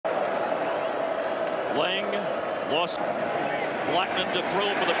Lang lost Blackman to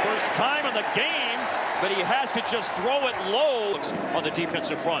throw for the first time in the game, but he has to just throw it low on the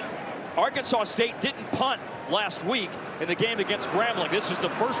defensive front. Arkansas State didn't punt last week in the game against Grambling. This is the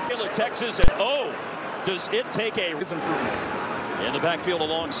first Baylor, Texas, and oh, does it take a improvement. In the backfield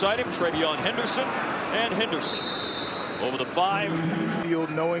alongside him, Travion Henderson, and Henderson over the 5.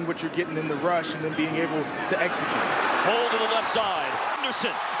 Field, knowing what you're getting in the rush and then being able to execute. Hold to the left side.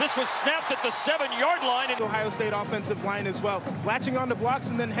 Henderson, this was snapped at the 7-yard line. And Ohio State offensive line as well, latching on to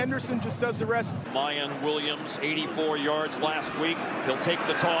blocks, and then Henderson just does the rest. Mayan Williams, 84 yards last week. He'll take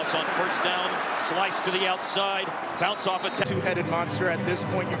the toss on first down, slice to the outside, bounce off a two-headed monster. At this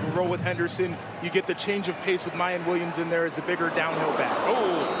point, you can roll with Henderson. You get the change of pace with Mayan Williams in there as a bigger downhill back.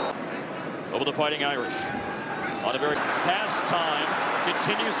 Oh, over the Fighting Irish. On a very pass time,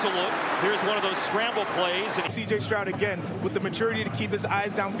 continues to look. Here's one of those scramble plays. And C.J. Stroud again with the maturity to keep his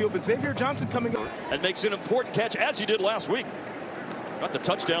eyes downfield, but Xavier Johnson coming up. And makes an important catch, as he did last week. Got the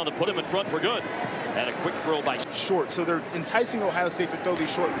touchdown to put him in front for good. And a quick throw by short, so they're enticing Ohio State to throw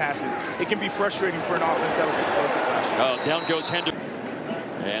these short passes. It can be frustrating for an offense that was explosive last year. Oh, down goes Henderson.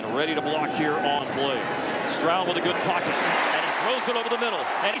 And ready to block here on play. Stroud with a good pocket. Throws it over the middle,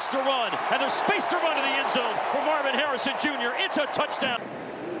 and he's to run, and there's space to run to the end zone for Marvin Harrison Jr. It's a touchdown.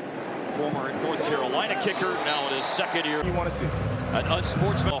 Former North Carolina kicker, now in his second year. You want to see an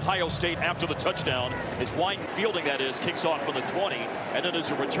unsportsmanlike Ohio State after the touchdown. It's Wine fielding, that is, kicks off from the 20, and then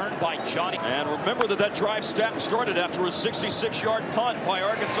there's a return by Johnny. And remember that drive started after a 66-yard punt by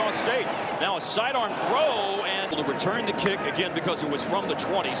Arkansas State. Now a sidearm throw, and to return the kick again because it was from the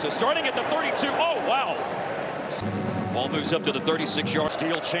 20. So starting at the 32, oh wow! Ball moves up to the 36-yard.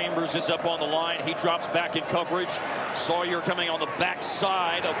 Steel Chambers is up on the line. He drops back in coverage. Sawyer coming on the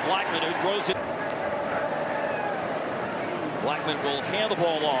backside of Blackman, who throws it. Blackman will hand the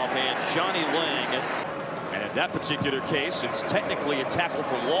ball off, and Johnny Lang. And in that particular case, it's technically a tackle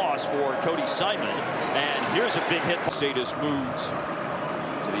for loss for Cody Simon. And here's a big hit. State has moved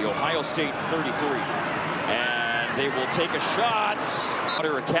to the Ohio State 33. And they will take a shot.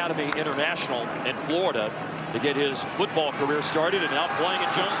 Academy International in Florida to get his football career started, and now playing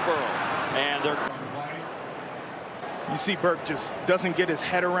in Jonesboro. And you see Burke just doesn't get his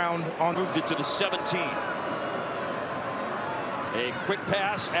head around on. Moved it to the 17. A quick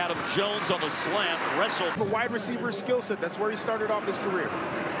pass, Adam Jones on the slant, wrestled. For wide receiver skill set, that's where he started off his career.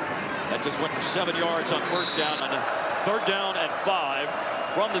 That just went for 7 yards on first down, and third down and 5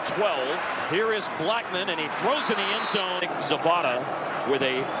 from the 12. Here is Blackman, and he throws in the end zone. Zavada with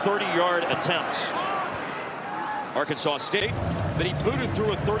a 30-yard attempt. Arkansas State, but he booted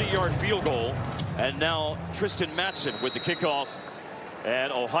through a 30-yard field goal. And now Tristan Matson with the kickoff.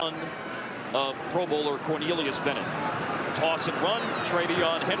 And Ohio of Pro Bowler Cornelius Bennett. Toss and run,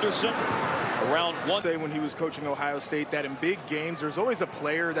 Travion Henderson. Around one. When he was coaching Ohio State, that in big games, there's always a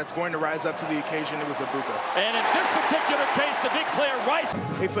player that's going to rise up to the occasion. It was Abuka. And in this particular case, the big player rises.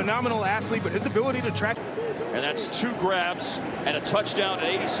 A phenomenal athlete, but his ability to track. And that's 2 grabs and a touchdown at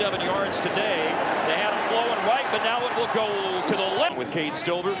 87 yards today. They had him flowing right, but now it will go to the left with Cade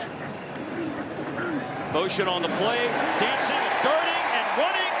Stover. Motion on the play, dancing and darting and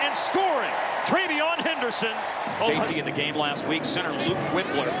running and scoring. Travion Henderson. Safety in the game last week. Center Luke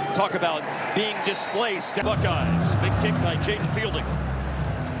Whippler. Talk about being displaced. Buckeyes. Big kick by Jaden Fielding.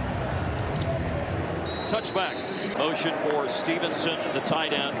 Touchback. Motion for Stevenson, the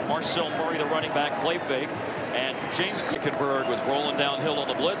tight end. Marcel Murray, the running back. Play fake. And James Wickenberg was rolling downhill on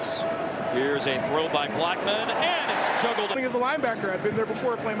the blitz. Here's a throw by Blackman, and it's juggled. As a linebacker, I've been there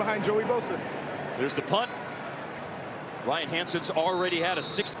before playing behind Joey Bosa. There's the punt. Ryan Hansen's already had a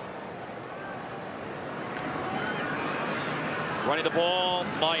 6. Running the ball,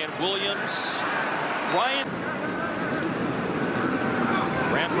 Mayan Williams. Ryan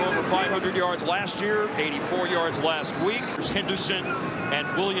ran for over 500 yards last year, 84 yards last week. There's Henderson and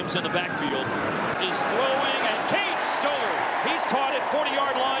Williams in the backfield. Is throwing, and Cade Stover. He's caught at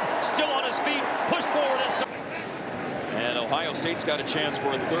 40-yard line, still on his feet, pushed forward. And Ohio State's got a chance for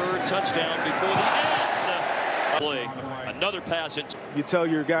a 3rd touchdown before the end. Play. Another pass. You tell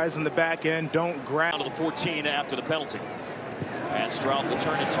your guys in the back end, don't grab. To the 14 after the penalty. And Stroud will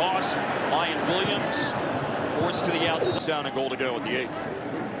turn and toss. Mayan Williams forced to the outside. Down and goal to go at the 8.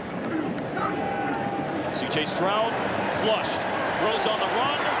 C.J. Stroud flushed, throws on the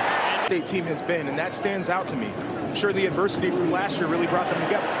run. State team has been, and that stands out to me. I'm sure the adversity from last year really brought them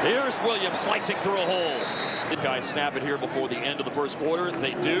together. Here's Williams slicing through a hole. The guys snap it here before the end of the first quarter.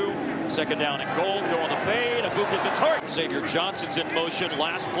 They do. Second down and goal. Go on the fade. Abuka's the target. Xavier Johnson's in motion.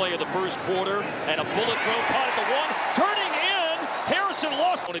 Last play of the first quarter. And a bullet throw caught at the 1. Turning in. Harrison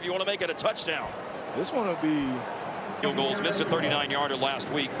lost. If you want to make it a touchdown. This one will be field goals. Missed a 39-yarder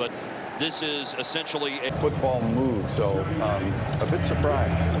last week, but this is essentially a football move, so a bit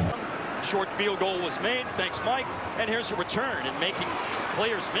surprised. Short field goal was made. Thanks, Mike. And here's a return and making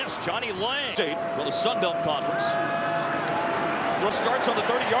players miss. Johnny Lang for the Sun Belt Conference. Throw starts on the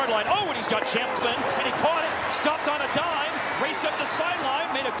 30-yard line. Oh, and he's got Champlin, and he caught it. Stopped on a dime. Raced up the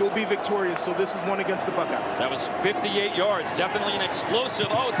sideline. Made a. They'll be victorious. So this is one against the Buckeyes. That was 58 yards. Definitely an explosive.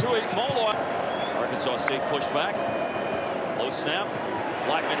 Oh, to a Molo. Arkansas State pushed back. Low snap.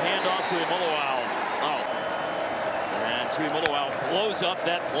 Blackman handoff to Imoloau. Oh. And Tuimoloau blows up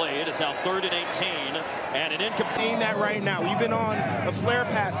that play. It is now 3rd and 18. And an incomplete. Seeing that right now, even on a flare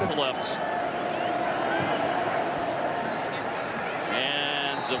pass. To the left.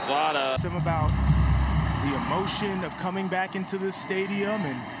 And Zavada. Some about the emotion of coming back into this stadium.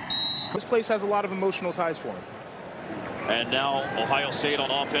 And this place has a lot of emotional ties for him. And now Ohio State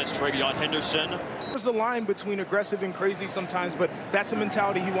on offense, TreVeyon Henderson. There's a line between aggressive and crazy sometimes, but that's a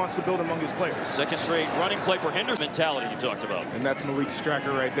mentality he wants to build among his players. Second straight running play for Henderson mentality you talked about. And that's Malik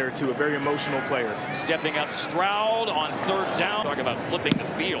Stracker right there, too, a very emotional player. Stepping up Stroud on 3rd down. Talking about flipping the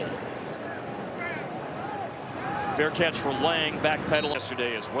field. Fair catch for Lang, backpedal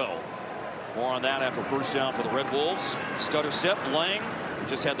yesterday as well. More on that after first down for the Red Wolves. Stutter step, Lang.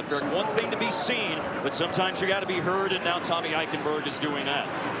 Just had the fair one thing to be seen, but sometimes you got to be heard, and now Tommy Eichenberg is doing that.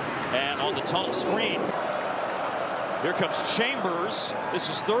 And on the tunnel screen, here comes Chambers. This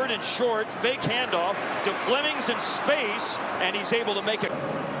is 3rd and short. Fake handoff to Flemings in space, and he's able to make it.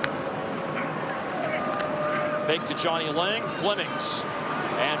 Fake to Johnny Lang, Flemings.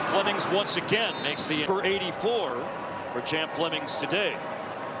 And Flemings once again makes the for 84 for Champ Flemings today.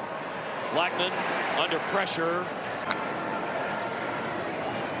 Blackman under pressure.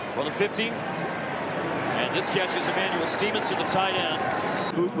 From the 50, and this catch is Emmanuel Stevenson, the tight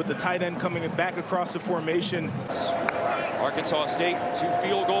end. With the tight end coming back across the formation. Arkansas State, 2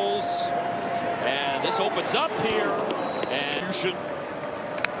 field goals, and this opens up here. And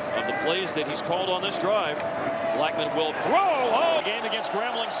of the plays that he's called on this drive. Blackman will throw. Oh, game against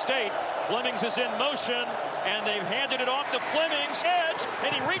Grambling State. Flemings is in motion, and they've handed it off to Flemings. Edge,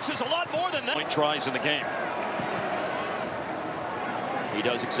 and he reaches a lot more than that. Point tries in the game. He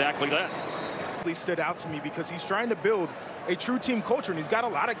does exactly that. He stood out to me because he's trying to build a true team culture, and he's got a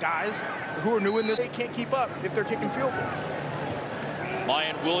lot of guys who are new in this. They can't keep up if they're kicking field goals.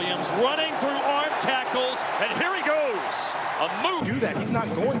 Mayan Williams running through arm tackles, and here he goes. A move. Do that. He's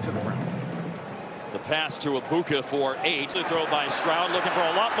not going to the ground. The pass to Abuka for 8. The throw by Stroud looking for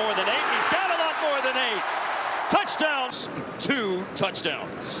a lot more than 8. He's got a lot more than 8. Touchdowns. 2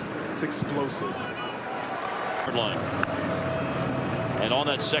 touchdowns. It's explosive. Line. And on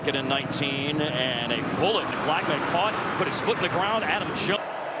that 2nd and 19, and a bullet. Blackman caught, put his foot in the ground. Adam jumped.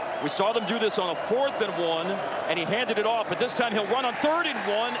 We saw them do this on a 4th and 1, and he handed it off. But this time he'll run on 3rd and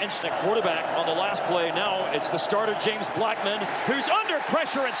 1, and quarterback on the last play. Now it's the starter, James Blackman, who's under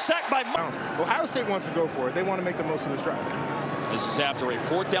pressure and sacked by Miles. Ohio State wants to go for it. They want to make the most of this drive. This is after a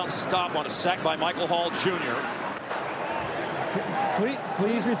 4th down stop on a sack by Michael Hall Jr.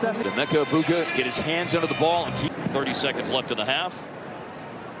 Please reset. Emeka Abuka get his hands under the ball and keep 30 seconds left in the half.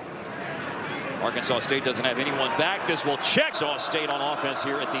 Arkansas State doesn't have anyone back. This will check. Arkansas State on offense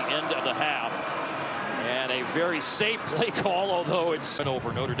here at the end of the half. And a very safe play call, although it's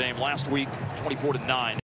over Notre Dame last week, 24-9.